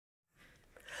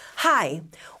Hi,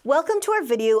 welcome to our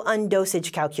video on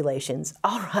dosage calculations.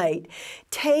 All right,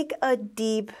 take a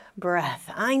deep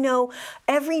breath. I know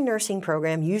every nursing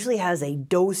program usually has a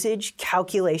dosage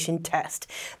calculation test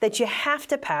that you have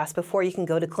to pass before you can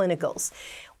go to clinicals.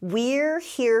 We're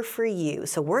here for you,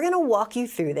 so we're going to walk you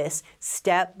through this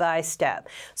step by step.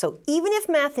 So even if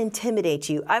math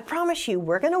intimidates you, I promise you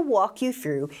we're going to walk you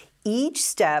through each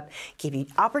step, give you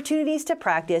opportunities to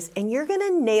practice, and you're going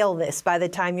to nail this by the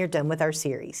time you're done with our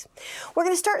series. We're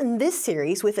going to start in this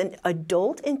series with an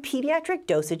adult and pediatric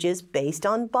dosages based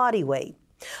on body weight.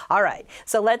 All right,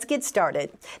 so let's get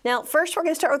started. Now, first we're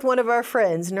going to start with one of our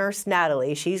friends, Nurse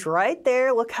Natalie. She's right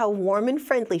there. Look how warm and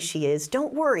friendly she is.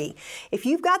 Don't worry. If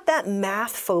you've got that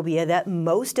math phobia that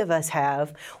most of us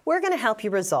have, we're going to help you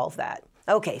resolve that.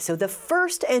 Okay, so the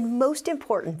first and most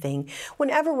important thing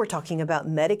whenever we're talking about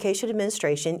medication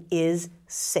administration is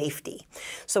safety.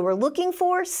 So we're looking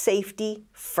for safety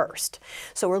first.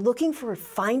 So we're looking for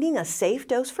finding a safe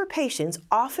dose for patients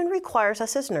often requires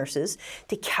us as nurses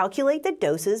to calculate the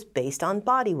doses based on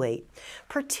body weight,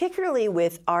 particularly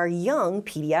with our young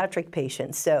pediatric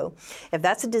patients. So if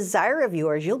that's a desire of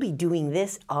yours, you'll be doing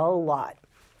this a lot.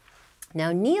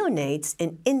 Now, neonates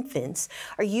and infants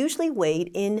are usually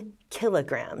weighed in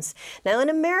kilograms. Now, in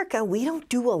America, we don't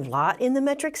do a lot in the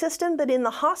metric system, but in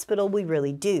the hospital, we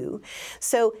really do.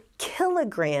 So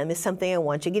kilogram is something I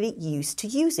want you to get used to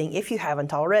using if you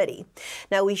haven't already.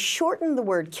 Now, we shorten the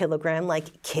word kilogram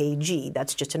like kg.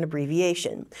 That's just an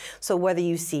abbreviation. So whether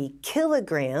you see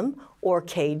kilogram or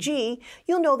kg,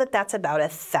 you'll know that that's about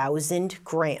 1,000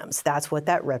 grams. That's what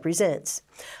that represents.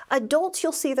 Adults,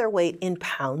 you'll see their weight in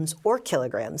pounds or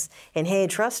kilograms. And hey,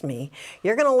 trust me,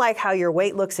 you're going to like how your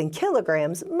weight looks in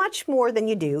kilograms much more than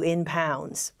you do in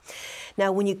pounds.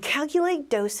 Now, when you calculate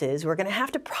doses, we're going to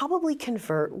have to probably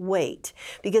convert weight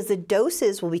because the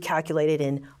doses will be calculated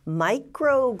in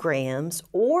micrograms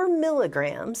or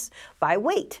milligrams by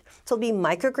weight. So it'll be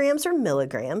micrograms or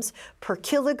milligrams per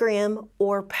kilogram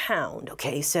or pound.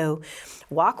 Okay, so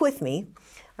walk with me.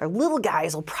 Our little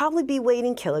guys will probably be weighed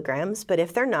in kilograms, but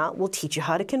if they're not, we'll teach you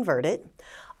how to convert it.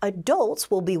 Adults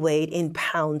will be weighed in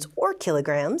pounds or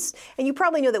kilograms, and you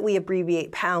probably know that we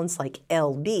abbreviate pounds like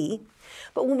LB.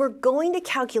 But when we're going to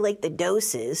calculate the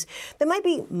doses, there might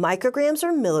be micrograms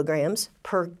or milligrams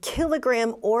per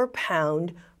kilogram or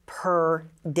pound per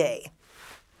day.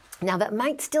 Now, that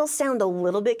might still sound a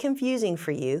little bit confusing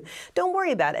for you. Don't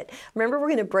worry about it. Remember, we're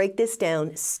going to break this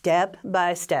down step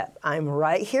by step. I'm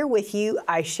right here with you.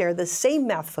 I share the same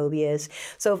math phobias.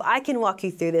 So if I can walk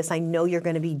you through this, I know you're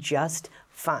going to be just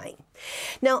fine.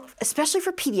 Now, especially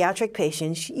for pediatric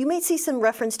patients, you may see some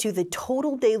reference to the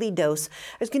total daily dose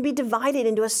is going to be divided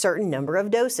into a certain number of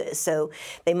doses. So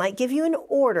they might give you an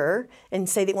order and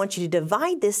say they want you to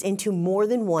divide this into more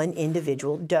than one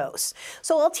individual dose.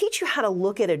 So I'll teach you how to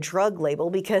look at a drug label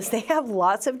because they have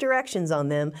lots of directions on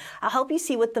them. I'll help you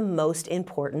see what the most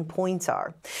important points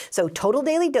are. So total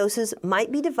daily doses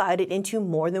might be divided into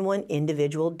more than one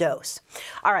individual dose.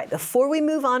 All right, before we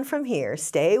move on from here,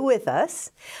 stay with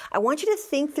us. I want you to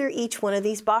think through each one of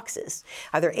these boxes.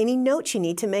 Are there any notes you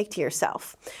need to make to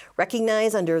yourself?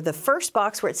 Recognize under the first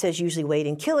box where it says usually weighed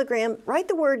in kilogram, write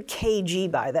the word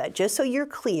kg by that, just so you're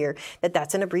clear that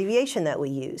that's an abbreviation that we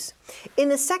use. In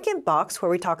the second box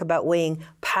where we talk about weighing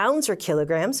pounds or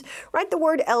kilograms, write the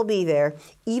word LB there,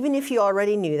 even if you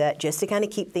already knew that, just to kind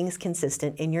of keep things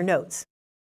consistent in your notes.